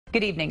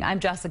Good evening. I'm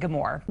Jessica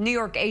Moore. New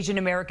York Asian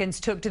Americans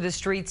took to the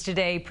streets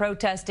today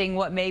protesting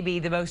what may be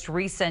the most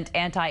recent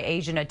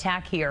anti-Asian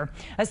attack here.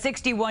 A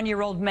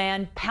 61-year-old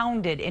man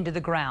pounded into the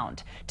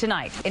ground.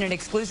 Tonight, in an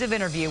exclusive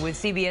interview with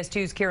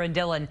CBS2's Kiran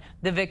Dhillon,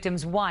 the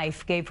victim's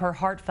wife gave her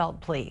heartfelt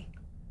plea.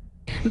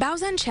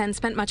 Bao Zhen Chen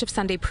spent much of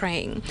Sunday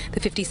praying. The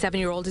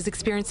 57-year-old is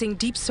experiencing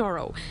deep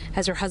sorrow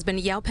as her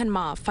husband Yao Pen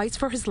Ma fights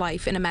for his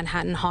life in a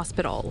Manhattan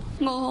hospital.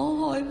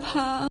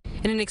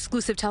 In an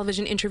exclusive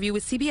television interview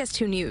with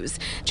CBS2 News,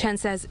 Chen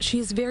says she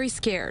is very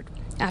scared.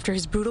 After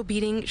his brutal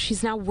beating,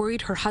 she's now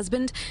worried her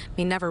husband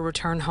may never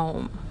return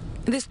home.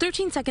 This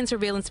 13-second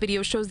surveillance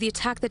video shows the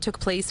attack that took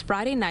place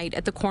Friday night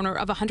at the corner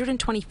of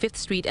 125th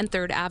Street and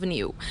 3rd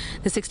Avenue.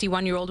 The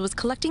 61-year-old was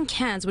collecting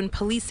cans when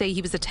police say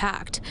he was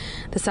attacked.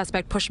 The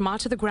suspect pushed Ma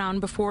to the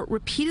ground before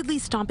repeatedly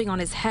stomping on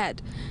his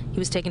head. He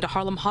was taken to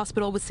Harlem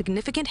Hospital with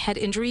significant head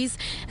injuries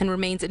and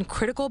remains in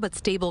critical but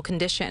stable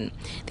condition.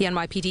 The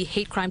NYPD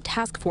Hate Crime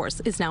Task Force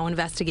is now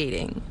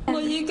investigating.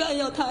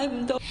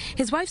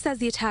 His wife says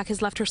the attack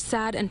has left her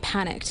sad and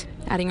panicked,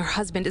 adding her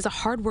husband is a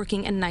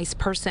hardworking and nice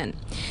person.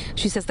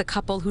 She says the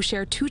couple, who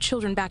share 2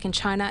 children back in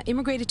China,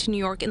 immigrated to New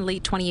York in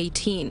late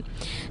 2018.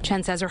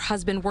 Chen says her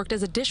husband worked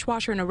as a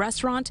dishwasher in a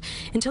restaurant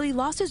until he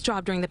lost his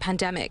job during the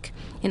pandemic.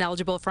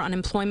 Ineligible for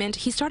unemployment,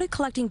 he started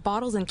collecting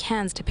bottles and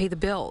cans to pay the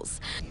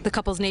bills. The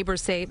couple's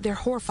neighbors say they're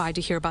horrified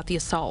to hear about the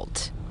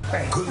assault.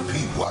 Good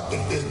people, I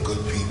think they're good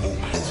people.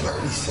 It's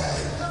very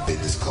sad. They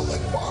just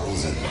collect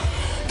bottles and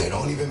they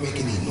don't even make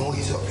any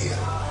noise up here.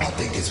 I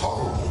think it's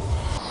horrible.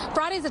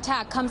 Friday's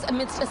attack comes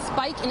amidst a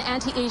spike in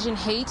anti-Asian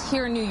hate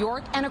here in New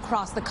York and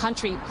across the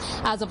country.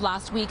 As of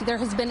last week, there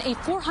has been a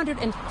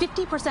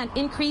 450%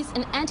 increase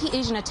in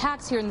anti-Asian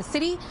attacks here in the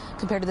city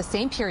compared to the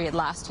same period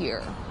last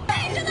year.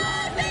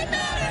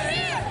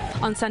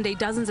 On Sunday,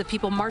 dozens of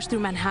people marched through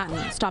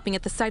Manhattan, stopping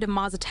at the site of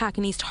Ma's attack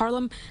in East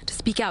Harlem to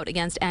speak out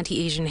against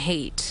anti-Asian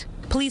hate.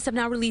 Police have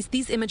now released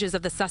these images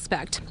of the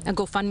suspect. A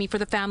GoFundMe for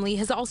the family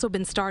has also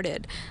been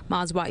started.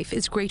 Ma's wife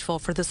is grateful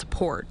for the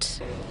support.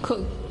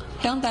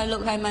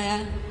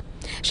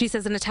 She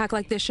says an attack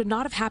like this should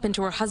not have happened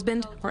to her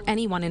husband or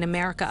anyone in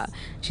America.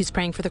 She's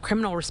praying for the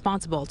criminal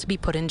responsible to be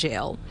put in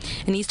jail.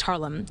 In East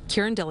Harlem,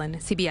 Kiran Dhillon,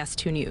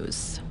 CBS2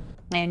 News.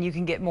 And you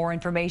can get more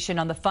information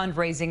on the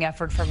fundraising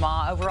effort for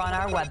Ma over on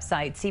our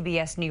website,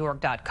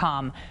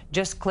 cbsnewyork.com.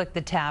 Just click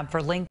the tab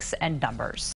for links and numbers.